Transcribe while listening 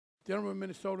Gentleman from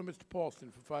Minnesota, Mr.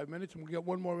 Paulsen, for 5 minutes, and we'll get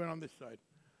one more in on this side.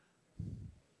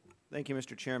 Thank you,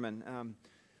 Mr. Chairman.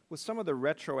 With some of the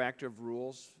retroactive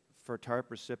rules for TARP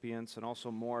recipients and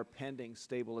also more pending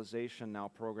stabilization now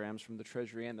programs from the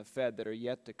Treasury and the Fed that are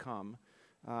yet to come,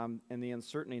 and the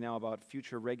uncertainty now about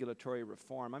future regulatory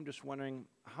reform, I'm just wondering,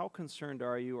 how concerned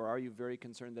are you, or are you very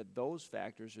concerned that those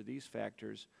factors or these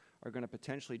factors are going to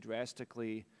potentially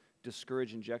drastically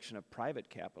discourage injection of private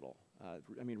capital,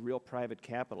 I mean real private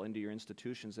capital into your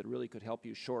institutions that really could help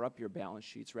you shore up your balance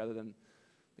sheets rather than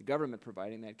the government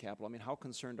providing that capital? I mean, how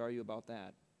concerned are you about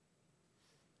that?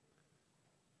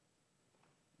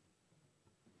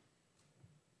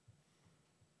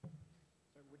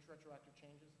 Sir, which retroactive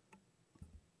changes?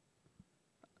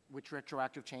 Which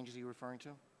retroactive changes are you referring to?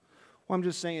 Well, I'm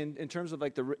just saying in terms of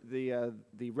like the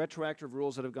retroactive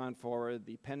rules that have gone forward,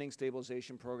 the pending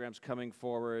stabilization programs coming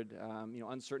forward, you know,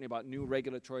 uncertainty about new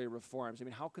regulatory reforms. I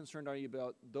mean, how concerned are you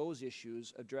about those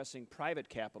issues addressing private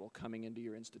capital coming into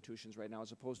your institutions right now,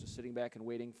 as opposed to sitting back and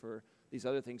waiting for these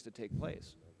other things to take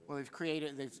place? Well,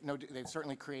 they've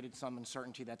certainly created some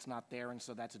uncertainty that's not there, and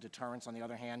so that's a deterrence. On the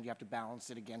other hand, you have to balance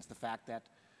it against the fact that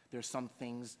there's some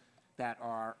things that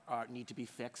need to be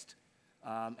fixed.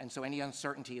 And so any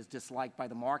uncertainty is disliked by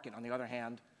the market. On the other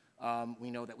hand, we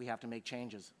know that we have to make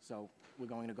changes. So we're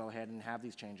going to go ahead and have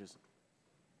these changes.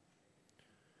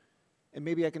 And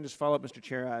maybe I can just follow up, Mr.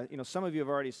 Chair. You know, some of you have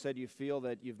already said you feel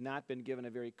that you've not been given a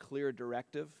very clear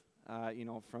directive, you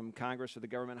know, from Congress or the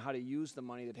government how to use the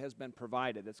money that has been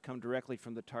provided, that's come directly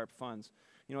from the TARP funds.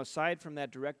 You know, aside from that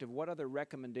directive, what other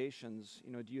recommendations,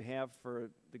 you know, do you have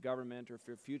for the government or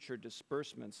for future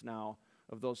disbursements now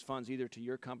of those funds, either to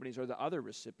your companies or the other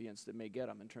recipients that may get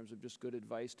them, in terms of just good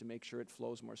advice to make sure it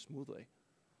flows more smoothly?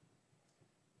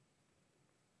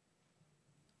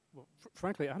 Well,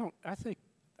 frankly, I think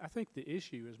the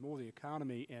issue is more the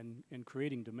economy and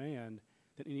creating demand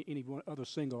than any one other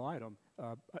single item.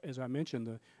 As I mentioned,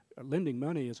 the lending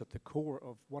money is at the core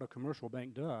of what a commercial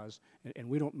bank does, and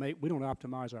we don't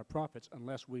optimize our profits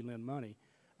unless we lend money.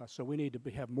 So we need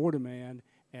to have more demand,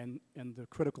 and the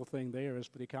critical thing there is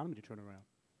for the economy to turn around.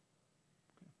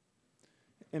 Okay.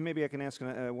 And maybe I can ask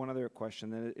one other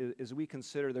question. As we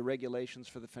consider the regulations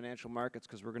for the financial markets,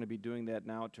 because we're going to be doing that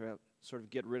now to sort of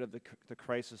get rid of the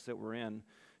crisis that we're in,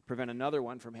 prevent another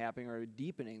one from happening or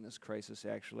deepening this crisis,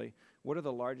 actually, what are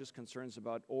the largest concerns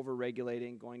about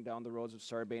over-regulating, going down the roads of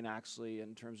Sarbanes-Oxley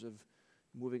in terms of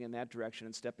moving in that direction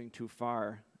and stepping too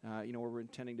far, you know, where we're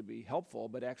intending to be helpful,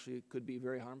 but actually it could be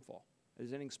very harmful? Is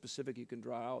there anything specific you can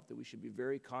draw out that we should be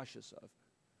very cautious of?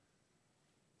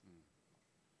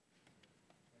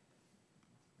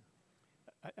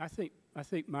 I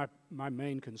think my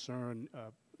main concern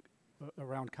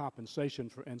around compensation,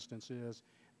 for instance, is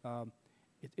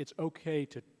it's okay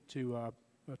to do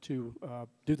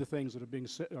the things that are being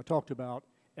talked about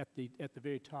at the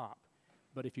very top.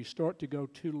 But if you start to go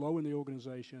too low in the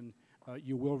organization,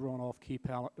 you will run off key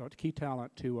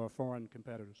talent to foreign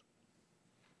competitors.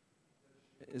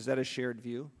 Is that a shared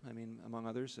view, I mean, among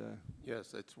others?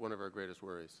 Yes, it's one of our greatest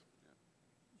worries.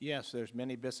 Yes, there's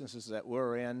many businesses that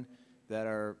we're in that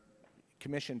are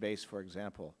commission-based, for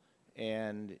example.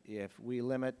 And if we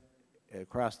limit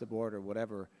across the board or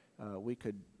whatever, we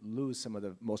could lose some of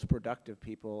the most productive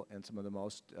people and some of the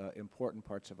most important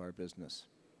parts of our business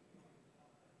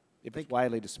if it's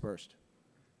widely dispersed.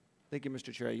 Thank you,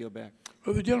 Mr. Chair. I yield back.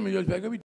 Well, the gentleman yields back.